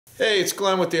Hey, it's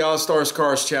Glenn with the Ozzstar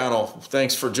Cars channel.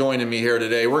 Thanks for joining me here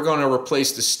today. We're going to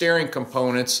replace the steering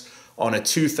components on a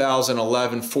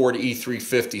 2011 Ford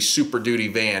E350 Super Duty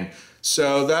van.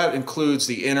 So that includes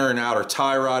the inner and outer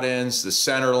tie rod ends, the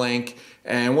center link,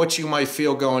 and what you might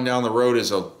feel going down the road is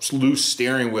a loose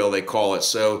steering wheel, they call it.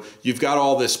 So you've got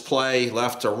all this play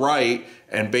left to right,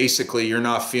 and basically you're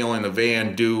not feeling the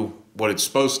van do what it's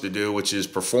supposed to do, which is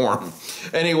perform.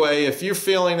 Anyway, if you're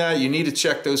feeling that, you need to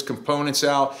check those components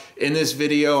out. In this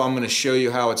video, I'm going to show you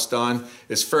how it's done.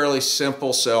 It's fairly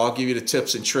simple, so I'll give you the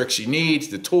tips and tricks you need,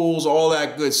 the tools, all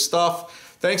that good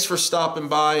stuff. Thanks for stopping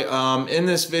by. In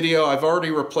this video, I've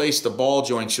already replaced the ball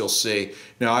joints you'll see.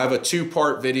 Now, I have a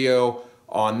two-part video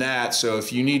on that, so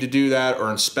if you need to do that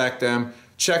or inspect them,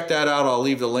 check that out. I'll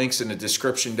leave the links in the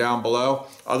description down below.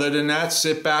 Other than that,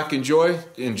 sit back, enjoy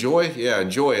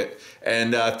it.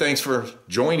 And thanks for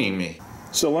joining me.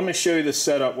 So let me show you the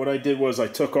setup. What I did was I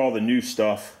took all the new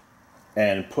stuff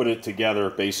and put it together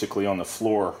basically on the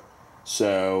floor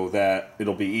so that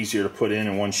it'll be easier to put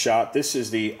in one shot. This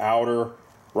is the outer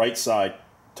right side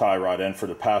tie rod end for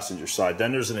the passenger side.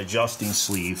 Then there's an adjusting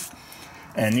sleeve,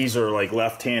 and these are like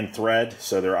left-hand thread,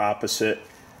 so they're opposite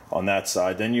on that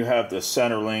side. Then you have the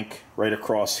center link right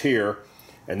across here,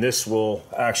 and this will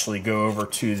actually go over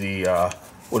to the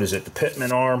the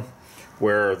pitman arm,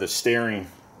 where the steering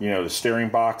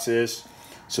box is.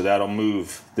 So that'll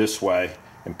move this way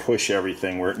and push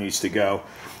everything where it needs to go.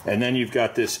 And then you've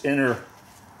got this inner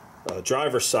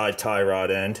driver's side tie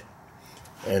rod end,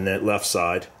 and that left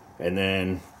side, and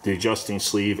then the adjusting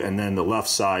sleeve, and then the left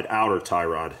side outer tie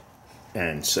rod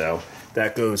end. So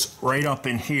that goes right up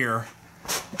in here.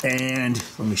 And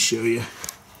let me show you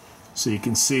so you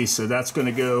can see. So that's going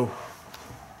to go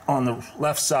on the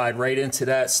left side right into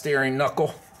that steering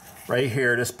knuckle right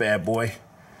here, this bad boy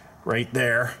right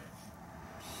there.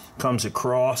 Comes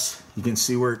across. You can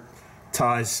see where it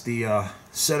ties, the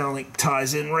center link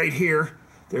ties in right here.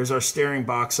 There's our steering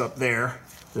box up there.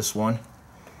 This one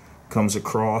comes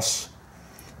across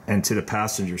and to the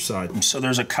passenger side. So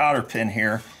there's a cotter pin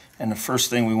here, and the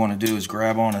first thing we want to do is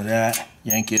grab onto that,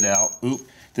 yank it out. Oop,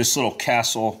 this little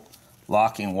Castle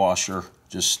locking washer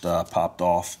just popped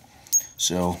off.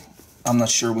 So I'm not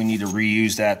sure we need to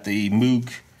reuse that. The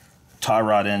Moog tie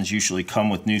rod ends usually come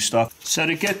with new stuff. So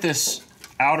to get this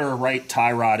outer right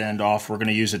tie rod end off, we're going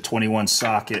to use a 21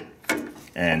 socket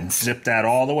and zip that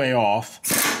all the way off.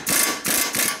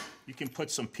 You can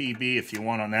put some PB if you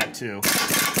want on that too, if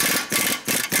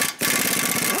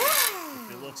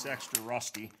it looks extra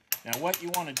rusty. Now what you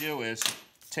want to do is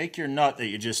take your nut that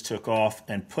you just took off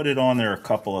and put it on there a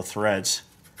couple of threads,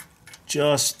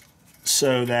 just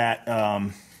so that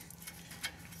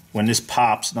when this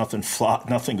pops,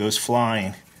 nothing goes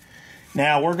flying.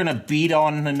 Now we're going to beat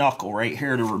on the knuckle right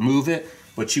here to remove it,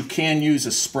 but you can use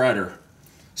a spreader.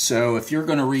 So if you're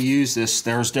going to reuse this,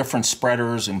 there's different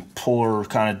spreaders and puller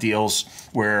kind of deals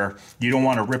where you don't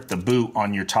want to rip the boot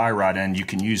on your tie rod end. You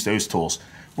can use those tools.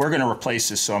 We're going to replace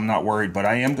this, so I'm not worried, but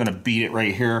I am going to beat it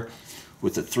right here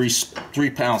with a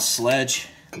 3-pound sledge,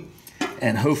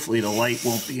 and hopefully the light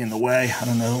won't be in the way. I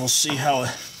don't know. We'll see how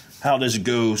this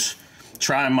goes.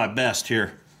 Trying my best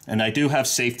here, and I do have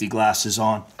safety glasses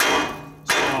on.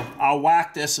 So I'll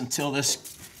whack this until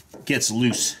this gets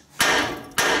loose.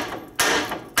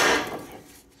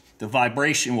 The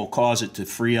vibration will cause it to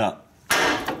free up.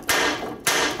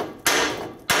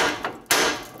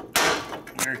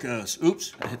 There it goes.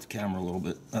 Oops, I hit the camera a little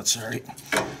bit. That's all right.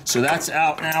 So that's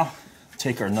out now.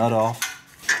 Take our nut off.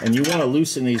 And you want to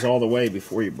loosen these all the way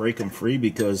before you break them free,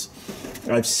 because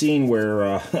I've seen where,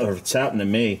 or it's happened to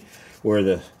me, where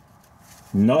the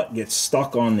nut gets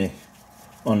stuck on the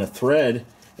thread,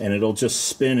 and it'll just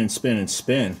spin and spin and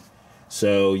spin.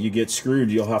 So you get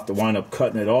screwed. You'll have to wind up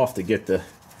cutting it off to get the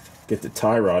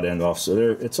tie rod end off. So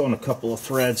there, it's on a couple of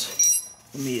threads.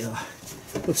 Let me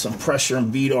put some pressure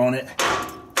and beat on it.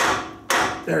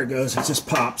 There it goes. It just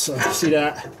pops. So see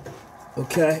that?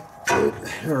 Okay.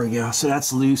 There we go. So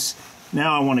that's loose.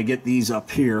 Now I want to get these up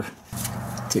here.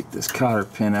 Take this cotter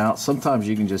pin out. Sometimes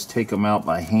you can just take them out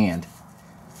by hand.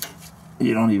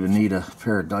 You don't even need a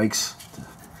pair of dikes to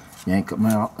yank them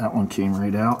out. That one came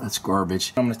right out. That's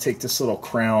garbage. I'm going to take this little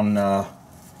crown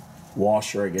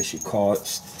washer, I guess you call it,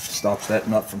 stops that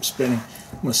nut from spinning.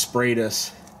 I'm going to spray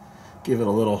this, give it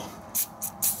a little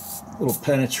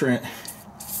penetrant.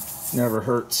 Never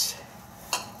hurts.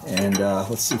 And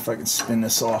let's see if I can spin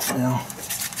this off now.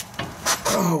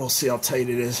 Oh, we'll see how tight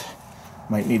it is.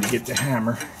 Might need to get the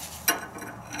hammer.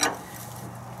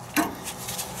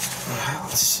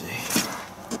 Let's see.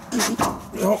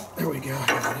 Oh, there we go. I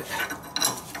got it.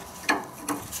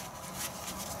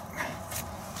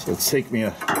 So it's taken me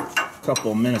a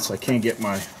couple of minutes. I can't get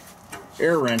my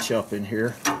air wrench up in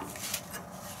here.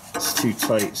 It's too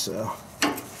tight, so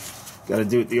got to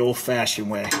do it the old-fashioned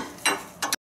way.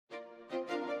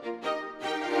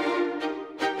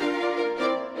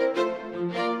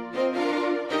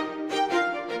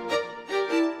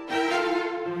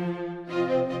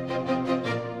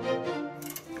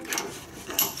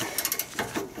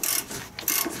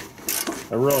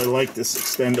 I really like this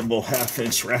extendable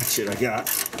 1/2-inch ratchet I got.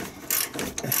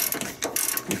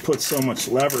 You put so much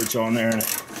leverage on there, and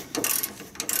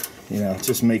it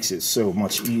just makes it so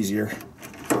much easier.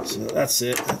 So that's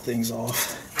it. That thing's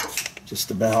off.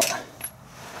 Just about.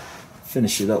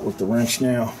 Finish it up with the wrench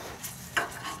now.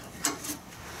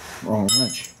 Wrong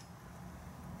wrench.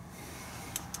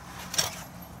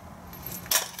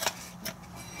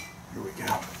 Here we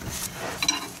go.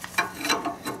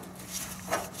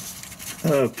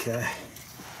 Okay,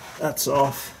 that's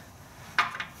off.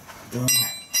 Done.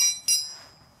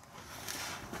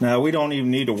 Now we don't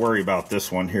even need to worry about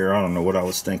this one here. I don't know what I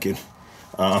was thinking,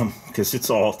 because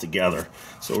it's all together.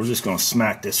 So we're just going to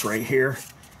smack this right here.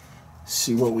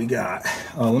 See what we got.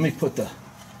 Let me put the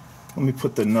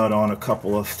nut on a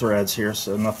couple of threads here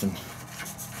so nothing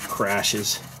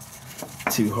crashes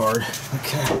too hard.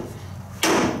 Okay.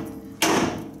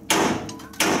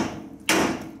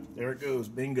 There it goes.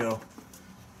 Bingo.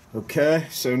 Okay,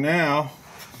 so now,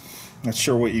 not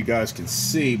sure what you guys can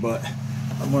see, but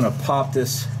I'm going to pop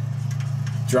this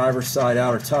driver's side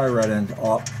outer tie rod end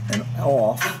up and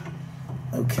off.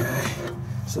 Okay,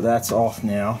 so that's off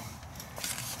now.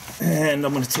 And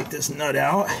I'm going to take this nut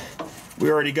out. We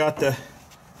already got the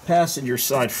passenger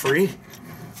side free,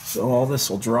 so all this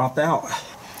will drop out.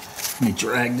 Let me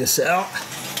drag this out.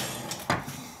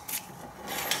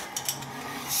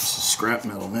 This is scrap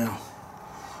metal now.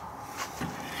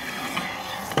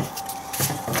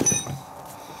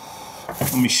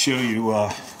 Let me show you,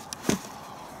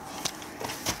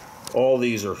 all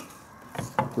these are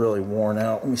really worn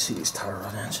out. Let me see these tie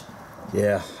rod ends.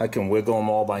 Yeah, I can wiggle them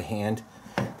all by hand,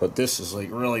 but this is like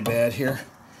really bad here.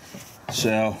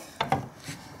 So,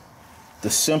 the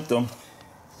symptom,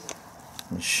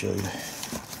 let me show you.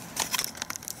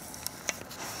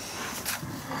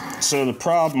 So the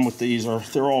problem with these are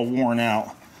they're all worn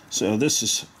out. So this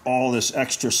is all this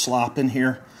extra slop in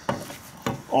here.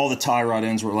 All the tie rod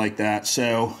ends were like that,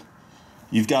 so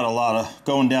you've got a lot of,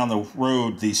 going down the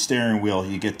road, the steering wheel,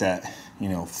 you get that,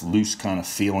 loose kind of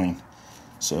feeling.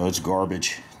 So it's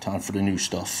garbage. Time for the new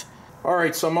stuff. All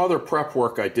right, some other prep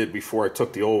work I did before I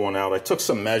took the old one out. I took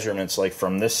some measurements, like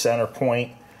from this center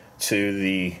point to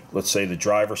the, let's say, the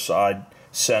driver's side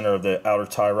center of the outer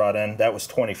tie rod end. That was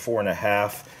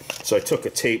 24.5. So I took a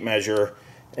tape measure,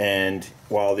 and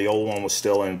while the old one was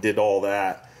still in, did all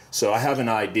that. So I have an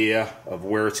idea of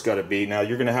where it's got to be. Now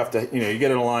you're going to have to, you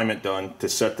get an alignment done to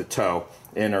set the toe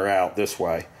in or out this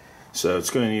way. So it's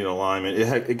going to need an alignment.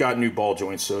 It got new ball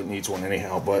joints, so it needs one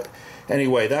anyhow. But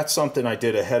anyway, that's something I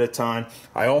did ahead of time.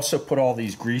 I also put all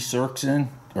these grease zerks in,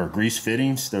 or grease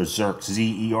fittings. Those zerks,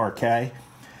 Z-E-R-K,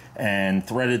 and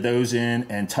threaded those in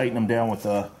and tightened them down with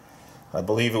a, I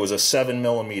believe it was a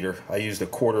 7mm. I used a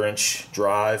 1/4-inch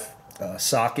drive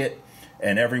socket.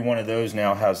 And every one of those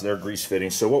now has their grease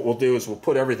fittings. So what we'll do is we'll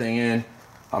put everything in.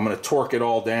 I'm going to torque it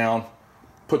all down,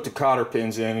 put the cotter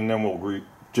pins in, and then we'll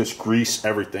just grease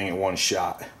everything in one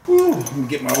shot. Woo, let me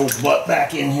get my old butt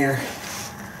back in here.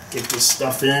 Get this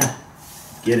stuff in.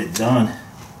 Get it done.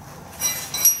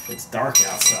 It's dark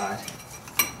outside.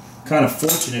 Kind of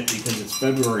fortunate because it's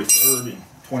February 3rd in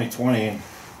 2020, and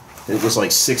it was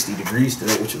like 60 degrees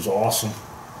today, which was awesome.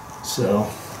 So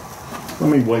let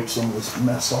me wipe some of this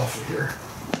mess off of here.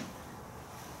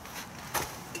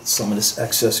 Get some of this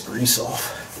excess grease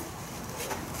off.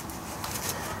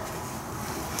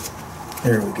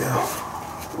 There we go.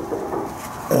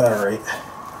 All right.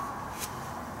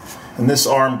 And this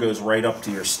arm goes right up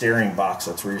to your steering box.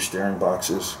 That's where your steering box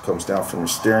is. Comes down from your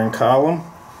steering column.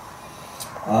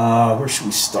 Where should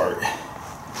we start?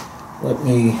 Let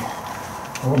me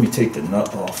take the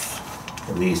nut off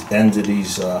of these ends of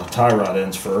these tie rod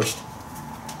ends first.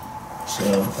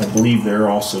 So I believe they're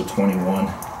also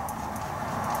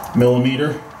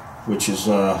 21mm, which is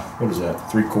what is that?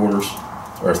 3/4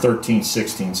 or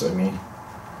 13/16, I mean.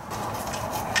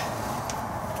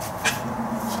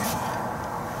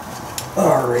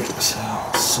 All right, so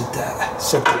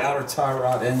set the outer tie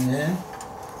rod end in.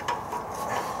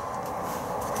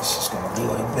 This is going to be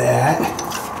like that.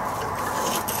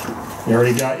 You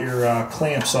already got your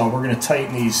clamps on. We're going to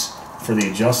tighten these for the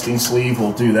adjusting sleeve.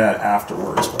 We'll do that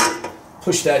afterwards. But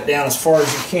push that down as far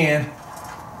as you can,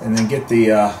 and then get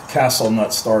the castle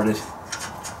nut started.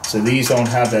 So these don't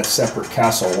have that separate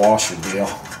castle washer deal.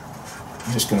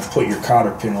 I'm just going to put your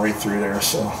cotter pin right through there.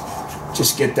 So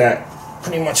just get that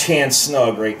pretty much hand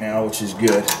snug right now, which is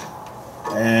good.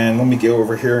 And let me go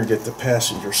over here and get the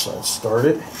passenger side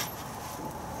started.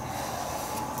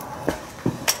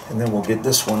 And then we'll get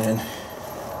this one in.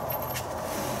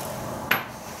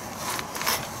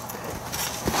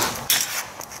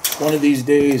 One of these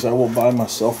days I will buy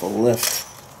myself a lift.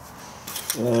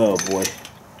 Oh boy.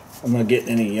 I'm not getting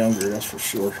any younger, that's for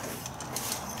sure.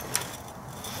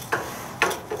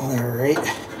 Alright.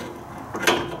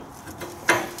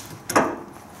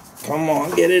 Come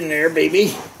on, get in there,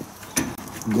 baby.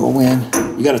 Go in.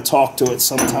 You gotta talk to it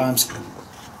sometimes.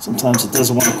 Sometimes it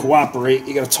doesn't want to cooperate.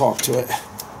 You gotta talk to it.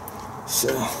 So,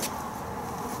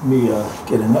 let me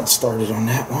get a nut started on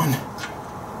that one.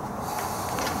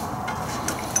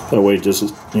 That way it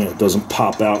just, it doesn't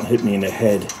pop out and hit me in the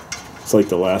head. It's like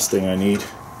the last thing I need.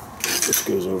 This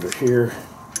goes over here.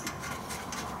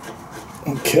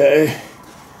 Okay.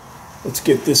 Let's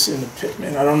get this in the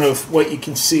pitman. I don't know what you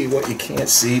can see, what you can't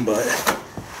see, but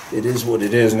it is what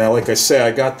it is. Now, like I say,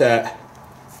 I got that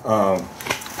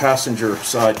passenger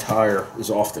side tire is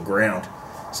off the ground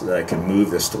so that I can move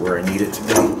this to where I need it to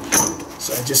go.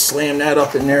 So I just slam that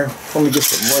up in there. Let me get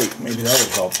some light. Maybe that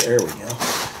would help. There we go.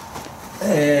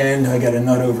 And I got a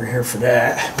nut over here for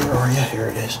that. Where are you? Here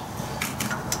it is.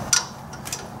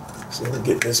 So we'll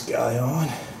get this guy on.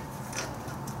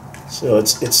 So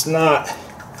it's not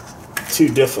too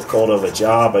difficult of a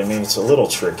job. I mean, it's a little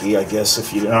tricky, I guess,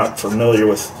 if you're not familiar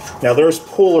with. Now there's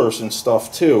pullers and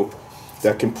stuff too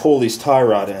that can pull these tie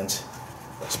rod ends,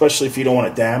 especially if you don't want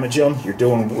to damage them. You're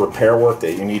doing repair work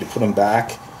that you need to put them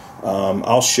back.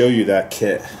 I'll show you that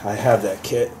kit. I have that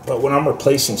kit, but when I'm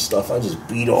replacing stuff, I just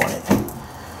beat on it.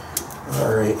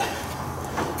 All right,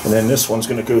 and then this one's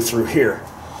going to go through here.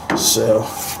 So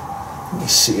let me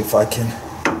see if I can.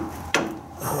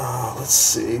 Let's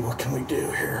see, what can we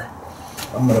do here?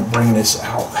 I'm going to bring this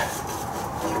out.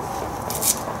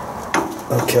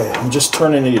 Okay, I'm just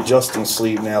turning the adjusting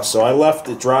sleeve now. So I left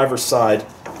the driver's side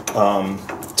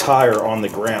tire on the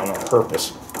ground on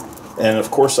purpose. And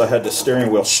of course I had the steering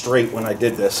wheel straight when I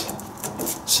did this.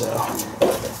 So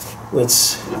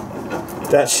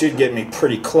that should get me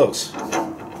pretty close.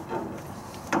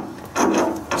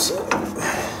 So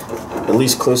at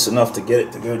least close enough to get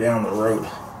it to go down the road.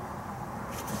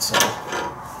 So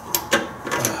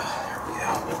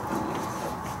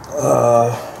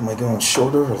am I going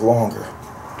shorter or longer?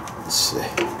 Let's see.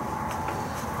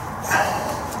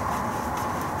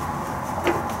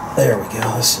 There we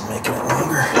go. This is making it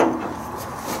longer.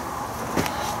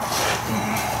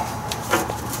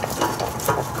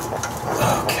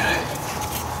 Okay.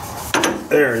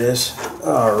 There it is.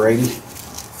 Alrighty.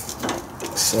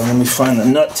 So let me find the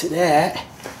nut to that.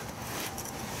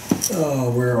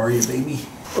 Oh, where are you, baby?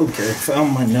 Okay,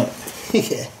 found my nut.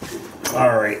 Yeah.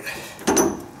 Alright.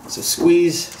 So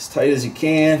squeeze as tight as you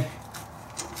can.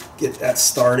 Get that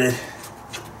started.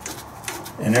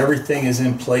 And everything is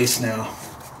in place now.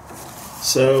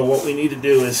 So what we need to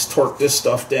do is torque this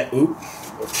stuff down. Oop.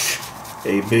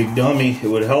 A big dummy. It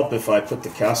would help if I put the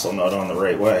castle nut on the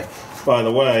right way. By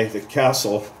the way, the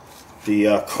castle,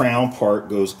 the crown part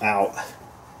goes out.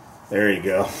 There you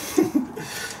go.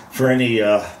 For any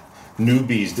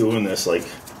newbies doing this like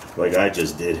I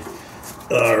just did.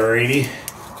 Alrighty.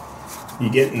 You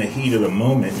get in the heat of the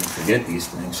moment and forget these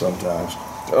things sometimes.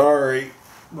 Alright.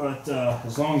 But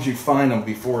as long as you find them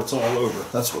before it's all over,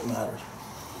 that's what matters.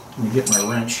 Let me get my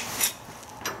wrench.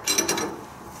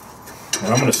 And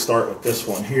I'm going to start with this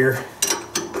one here.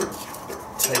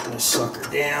 Tighten this sucker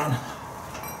down.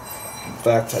 In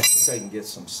fact, I think I can get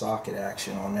some socket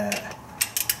action on that.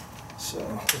 So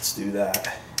let's do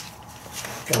that.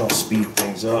 That'll speed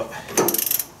things up.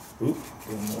 Oop,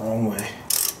 going the wrong way.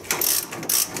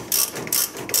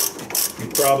 You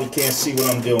probably can't see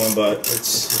what I'm doing, but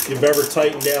if you've ever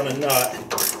tightened down a nut,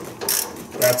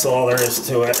 that's all there is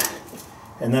to it.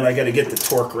 And then I got to get the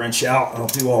torque wrench out. I'll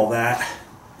do all that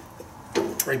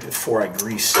right before I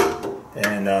grease.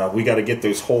 And we got to get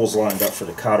those holes lined up for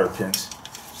the cotter pins.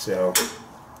 So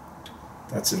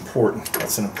that's important.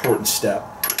 That's an important step.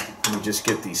 Let me just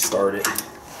get these started.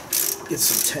 Get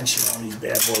some tension on these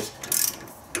bad boys.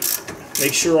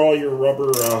 Make sure all your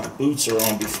rubber boots are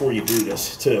on before you do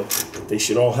this too. They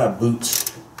should all have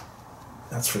boots.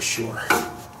 That's for sure.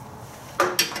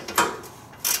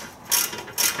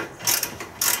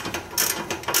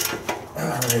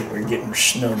 Alright, we're getting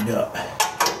snugged up.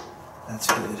 That's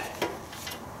good.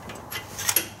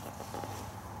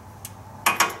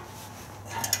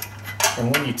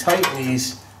 And when you tighten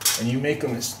these and you make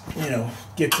them,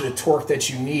 get to the torque that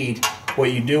you need,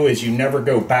 what you do is you never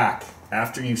go back.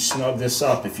 After you snug this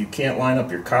up, if you can't line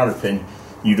up your cotter pin,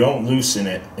 you don't loosen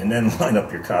it and then line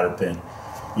up your cotter pin.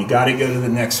 You got to go to the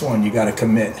next one. You got to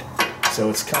commit. So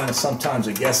it's kind of sometimes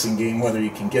a guessing game whether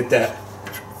you can get that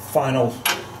final,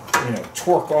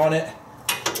 torque on it,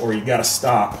 or you got to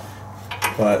stop.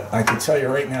 But I can tell you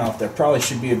right now, that probably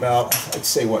should be about, I'd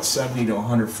say, what, 70 to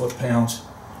 100 foot-pounds.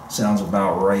 Sounds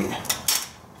about right.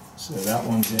 So that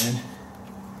one's in.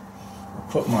 I'll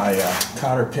put my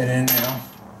cotter pin in now.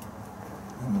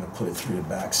 I'm going to put it through the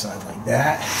back side like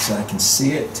that so I can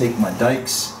see it. Take my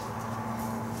dikes.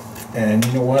 And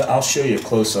you know what? I'll show you a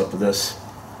close-up of this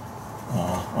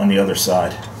on the other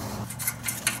side.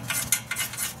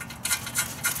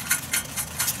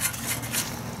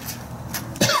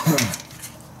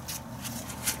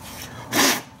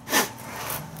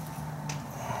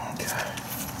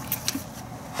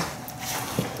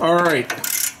 All right,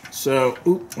 so,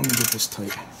 let me get this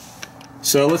tight.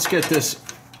 So let's get this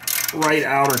right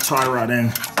outer tie rod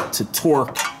in to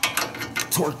torque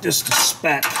this to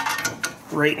spec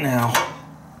right now.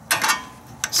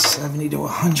 70 to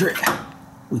 100,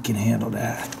 we can handle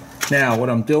that. Now,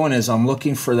 what I'm doing is I'm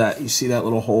looking for that, you see that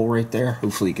little hole right there?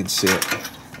 Hopefully you can see it.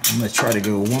 I'm gonna try to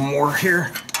go one more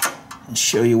here and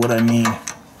show you what I mean.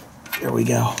 There we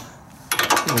go,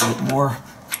 a little bit more.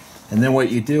 And then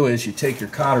what you do is you take your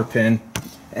cotter pin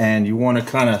and you want to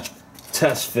kind of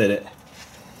test fit it.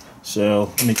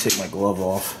 So let me take my glove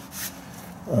off.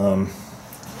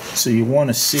 So you want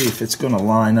to see if it's going to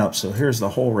line up. So here's the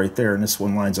hole right there, and this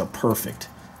one lines up perfect.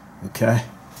 Okay?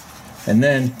 And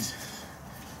then, in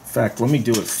fact, let me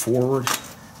do it forward.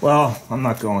 Well, I'm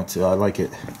not going to. I like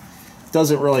it.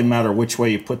 Doesn't really matter which way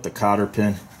you put the cotter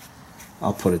pin.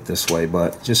 I'll put it this way,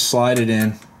 but just slide it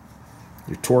in.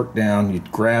 You torque down, you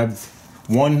grab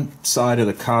one side of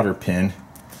the cotter pin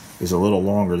is a little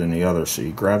longer than the other, so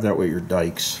you grab that with your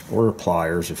dikes or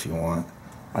pliers if you want.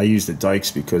 I use the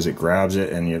dikes because it grabs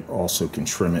it and you also can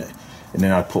trim it. And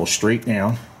then I pull straight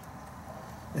down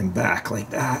and back like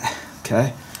that,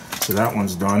 okay? So that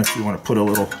one's done. If you want to put a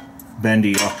little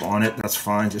bendy up on it, that's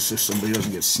fine, just so somebody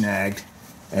doesn't get snagged.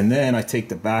 And then I take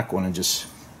the back one and just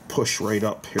push right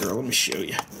up here. Let me show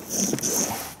you.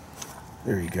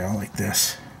 There you go, like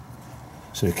this.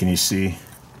 So can you see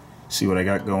what I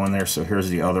got going there? So here's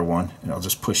the other one, and I'll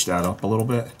just push that up a little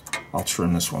bit. I'll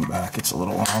trim this one back, it's a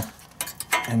little long.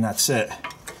 And that's it,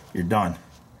 you're done.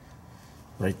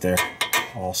 Right there,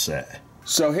 all set.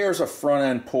 So here's a front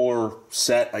end puller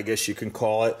set, I guess you can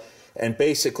call it. And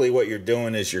basically what you're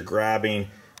doing is you're grabbing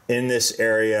in this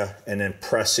area and then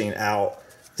pressing out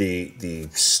the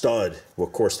stud. Well,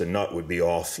 of course the nut would be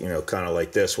off, kind of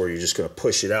like this, where you're just going to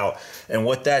push it out. And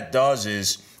what that does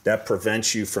is that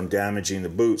prevents you from damaging the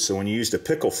boot. So when you use the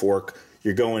pickle fork,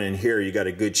 you're going in here, you got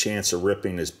a good chance of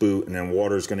ripping this boot, and then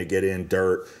water's going to get in,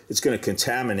 dirt. It's going to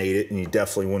contaminate it, and you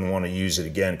definitely wouldn't want to use it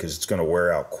again because it's going to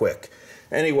wear out quick.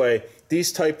 Anyway,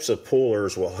 these types of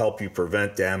pullers will help you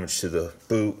prevent damage to the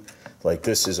boot. Like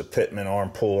this is a Pitman arm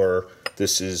puller.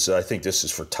 This is, I think this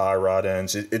is for tie rod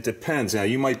ends. It depends. Now,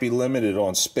 you might be limited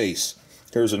on space.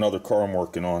 Here's another car I'm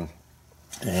working on.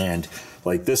 And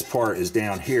like this part is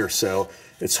down here, so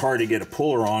it's hard to get a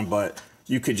puller on, but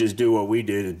you could just do what we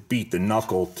did and beat the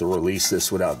knuckle to release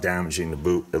this without damaging the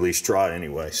boot. At least try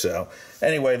anyway. So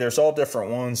anyway, there's all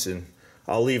different ones, and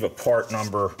I'll leave a part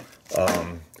number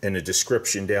in the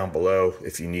description down below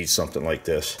if you need something like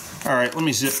this. All right, let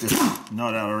me zip this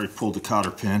nut out. I already pulled the cotter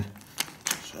pin.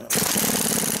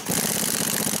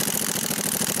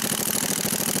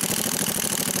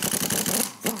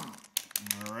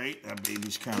 All right, that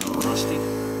baby's kind of rusty.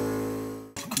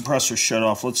 Compressor shut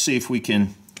off. Let's see if we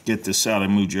can get this out. I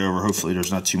moved you over. Hopefully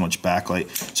there's not too much backlight.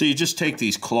 So you just take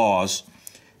these claws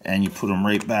and you put them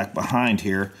right back behind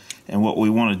here. And what we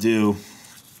want to do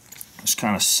is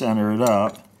kind of center it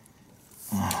up.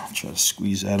 Try to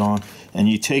squeeze that on. And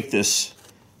you take this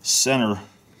center,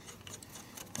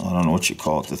 I don't know what you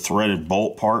call it, the threaded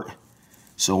bolt part.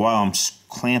 So while I'm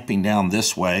clamping down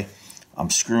this way, I'm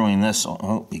screwing this on.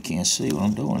 Oh, you can't see what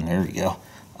I'm doing. There we go.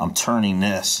 I'm turning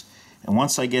this. And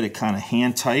once I get it kind of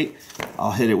hand tight,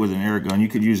 I'll hit it with an air gun. You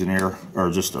could use an air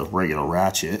or just a regular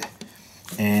ratchet.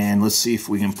 And let's see if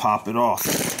we can pop it off.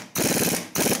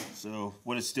 So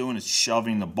what it's doing is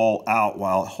shoving the bolt out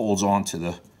while it holds on to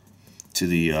the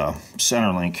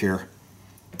center link here.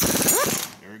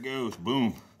 There it goes.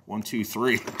 Boom. 1, 2,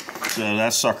 3. So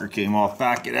that sucker came off.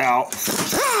 Back it out.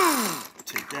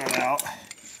 Take that out.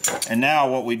 And now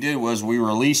what we did was we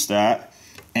released that,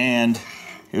 and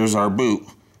here's our boot.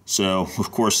 So,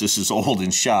 of course, this is old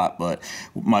and shot, but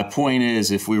my point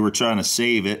is if we were trying to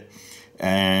save it,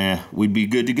 we'd be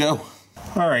good to go.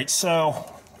 All right, so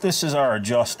this is our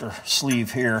adjuster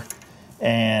sleeve here,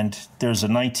 and there's a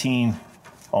 19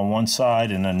 on one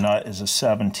side and the nut is a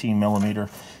 17 millimeter.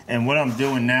 And what I'm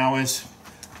doing now is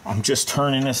I'm just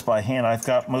turning this by hand. I've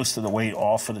got most of the weight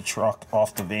off of the truck,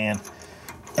 off the van,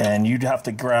 and you'd have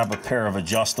to grab a pair of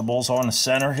adjustables on the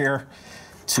center here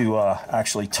to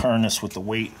actually turn this with the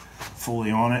weight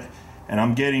fully on it. And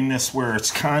I'm getting this where it's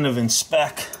kind of in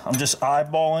spec. I'm just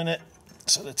eyeballing it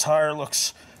so the tire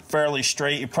looks fairly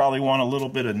straight. You probably want a little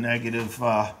bit of negative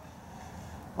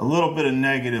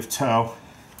toe,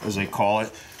 as they call it.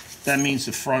 That means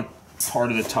the front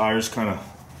part of the tire is kind of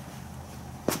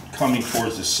coming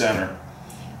towards the center.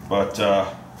 But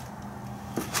I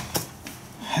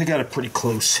got it pretty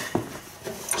close.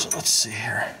 So let's see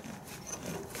here.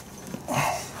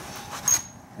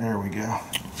 There we go.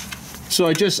 So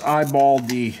I just eyeballed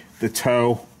the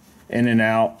toe in and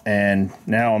out, and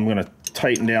now I'm going to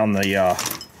tighten down the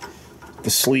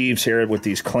sleeves here with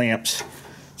these clamps.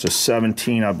 It's a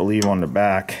 17, I believe, on the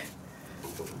back,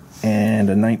 and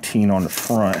a 19 on the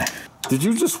front. Did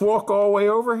you just walk all the way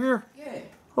over here? Yeah.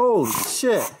 Holy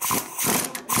shit.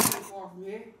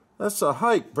 That's a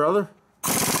hike, brother.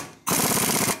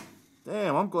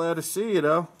 Damn, I'm glad to see you,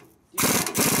 though.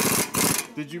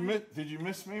 Did you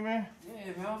miss me, man?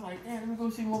 Yeah, man. I was like, damn, let me go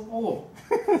see my boy.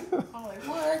 I'm like,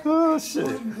 what? Oh, shit.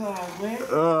 What you guys,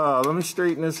 man? Let me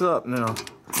straighten this up now.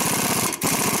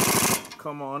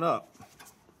 Come on up.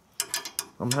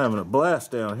 I'm having a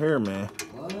blast down here, man.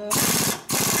 What?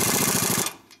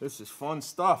 This is fun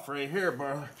stuff right here,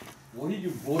 brother. What you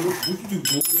do, boy? What you do,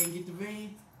 go over there and get the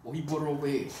van? Or he brought it over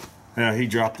here? Yeah, he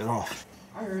dropped it off.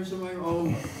 I heard somebody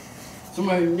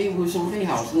in the neighborhood, some of their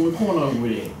house on the corner over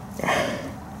there.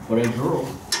 For that girl.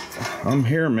 I'm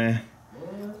here, man.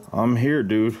 What? I'm here,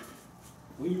 dude.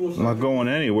 When you gonna I'm not going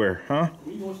anywhere, huh?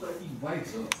 When you gonna start these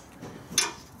bikes up?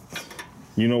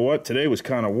 You know what? Today was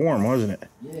kind of warm, wasn't it?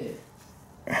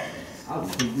 Yeah. I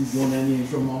was thinking you going down there and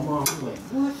show my mom. I was like,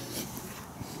 what?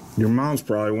 Your mom's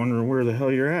probably wondering where the hell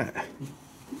you're at.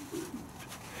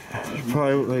 She's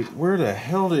probably like, where the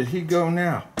hell did he go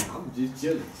now? I was just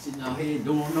chilling, sitting out here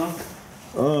doing nothing.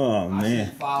 Oh, man. I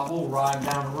seen 5-0 riding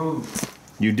down the road.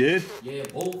 You did? Yeah,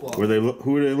 both of them. Were they?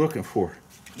 Who are they looking for?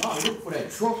 No, I looked for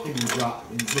that truck that he dropped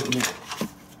and looking at.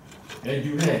 That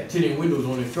dude had tinted windows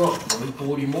on his truck. So he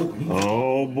pulled him open.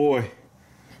 Oh, boy.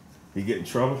 He get in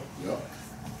trouble? Yeah.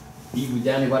 He was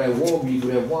down there by that Walgreens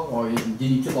with that Walmart, and then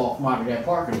he took off from out of that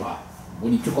parking lot.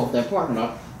 When he took off that parking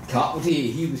lot, cop was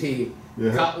here, he was here.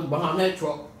 Yeah. Cop was behind that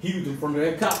truck, he was in front of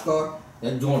that cop car.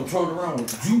 That joint turned around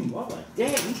with June. I was like,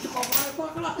 damn, he took off out of the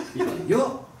parking lot. He's like,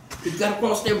 yo, he got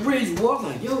across that bridge. Boy. I was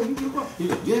like, yo, you get across? He's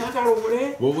like, yeah, I got over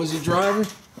there. What was he driving?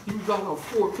 He was driving a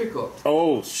Ford pickup.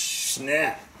 Oh,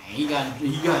 snap. And he got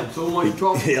in so much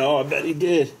trouble. Yeah, I bet he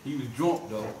did. He was drunk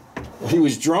though. He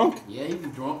was drunk? Yeah, he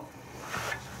was drunk.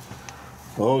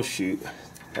 Oh, shoot.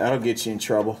 That'll get you in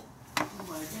trouble. I'm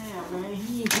like, damn, man,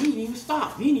 he didn't even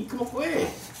stop. He didn't come up for air.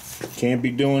 Can't be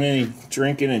doing any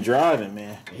drinking and driving,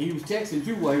 man. And he was texting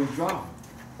too while he was driving.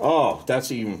 Oh,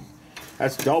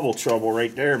 that's double trouble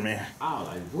right there, man. I was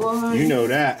like, what? You know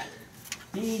that.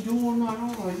 He ain't doing nothing. I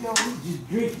was like, yo, he just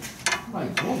drinking. I'm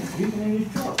like, oh, he's drinking in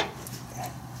his truck.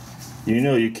 You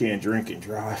know you can't drink and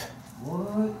drive.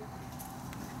 What?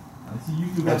 I see you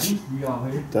still got these three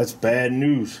out here. That's bad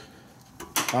news.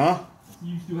 Huh? I see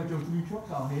you still got your 3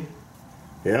 trucks out here.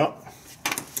 Yep.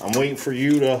 I'm waiting for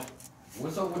you to...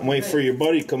 What's up with I'm waiting for your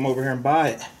buddy to come over here and buy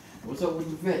it. What's up with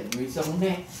the vet? You ain't selling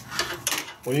that?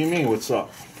 What do you mean, what's up?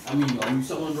 I mean, are you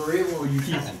selling the red one or are you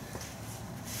keeping it?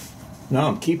 No,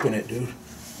 I'm keeping it, dude.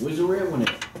 Where's the red one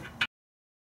at?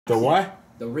 The what?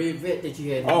 The red vet that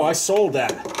you had. Oh, I sold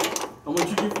that. How much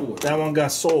you get for it? That one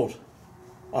got sold.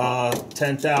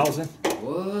 10,000.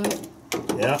 What?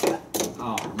 Yeah.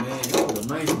 Oh man, that was a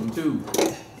nice one too.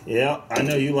 Yeah, I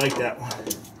know you like that one.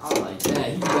 I was like,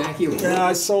 Dad, you back here. Yeah,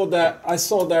 I sold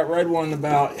that red one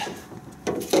about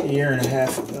a year and a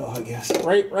half ago, I guess.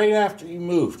 Right after you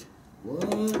moved.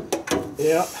 What?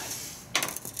 Yeah.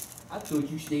 I thought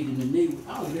you stayed in the neighborhood.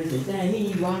 I was gonna say, Dad, he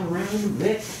ain't riding around in the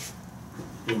vet.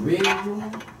 The red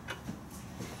one.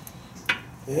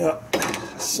 Yeah.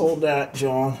 I sold that,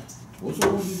 John. What's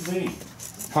wrong with this van?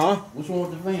 Huh? What's wrong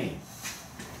with the van?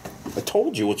 I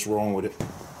told you what's wrong with it.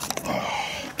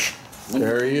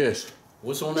 There he is.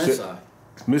 What's on that side?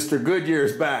 Mr.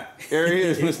 Goodyear's back. There he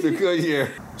is, Mr.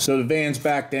 Goodyear. So the van's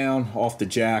back down off the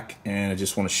jack, and I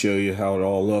just want to show you how it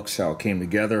all looks, how it came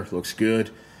together. Looks good.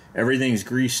 Everything's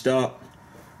greased up.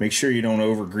 Make sure you don't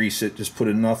over grease it. Just put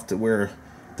enough to where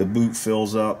the boot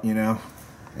fills up, you know.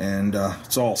 And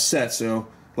it's all set. So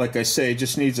like I say, it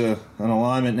just needs an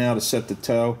alignment now to set the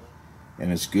toe.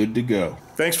 and it's good to go.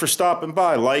 Thanks for stopping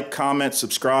by. Like, comment,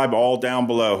 subscribe, all down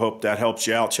below. Hope that helps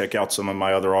you out. Check out some of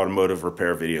my other automotive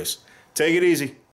repair videos. Take it easy.